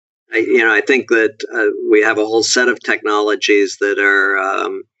I think that we have a whole set of technologies that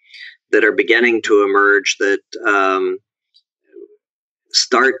are beginning to emerge that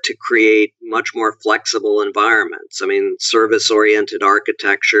start to create much more flexible environments. I mean, service-oriented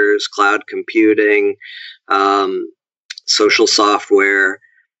architectures, cloud computing, social software.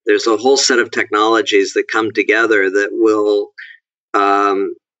 There's a whole set of technologies that come together that will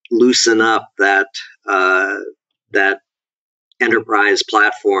loosen up that enterprise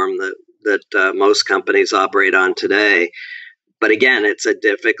platform that most companies operate on today. But again, it's a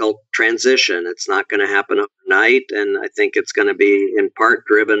difficult transition. It's not going to happen overnight, and I think it's going to be in part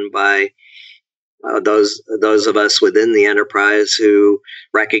driven by those of us within the enterprise who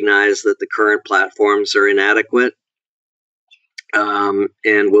recognize that the current platforms are inadequate, and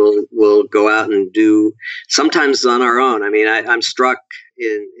we'll go out and do sometimes on our own. I mean, I'm struck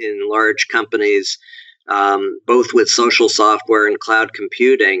in large companies, both with social software and cloud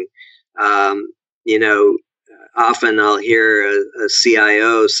computing. Often I'll hear a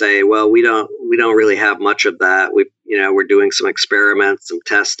CIO say, "Well, we don't really have much of that. We're doing some experiments, some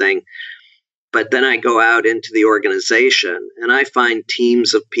testing." But then I go out into the organization and I find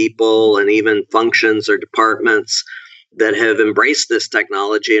teams of people and even functions or departments that have embraced this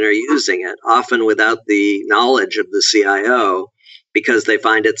technology and are using it, often without the knowledge of the CIO, because they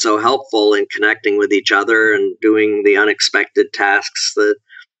find it so helpful in connecting with each other and doing the unexpected tasks that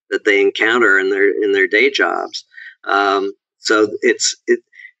they encounter in their day jobs. So it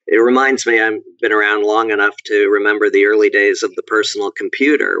reminds me, I've been around long enough to remember the early days of the personal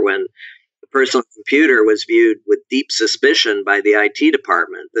computer, when the personal computer was viewed with deep suspicion by the IT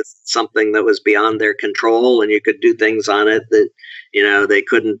department. That's something that was beyond their control, and you could do things on it that they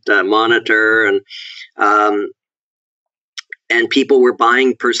couldn't monitor, and people were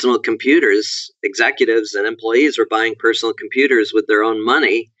buying personal computers. Executives and employees were buying personal computers with their own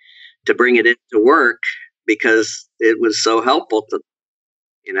money to bring it into work because it was so helpful to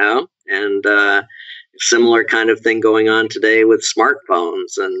them, and similar kind of thing going on today with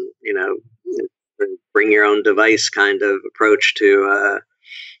smartphones and, bring your own device kind of approach to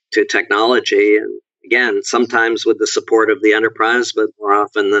technology. And again, sometimes with the support of the enterprise, but more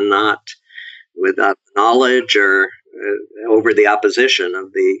often than not without knowledge or over the opposition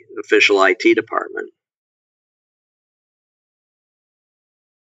of the official IT department.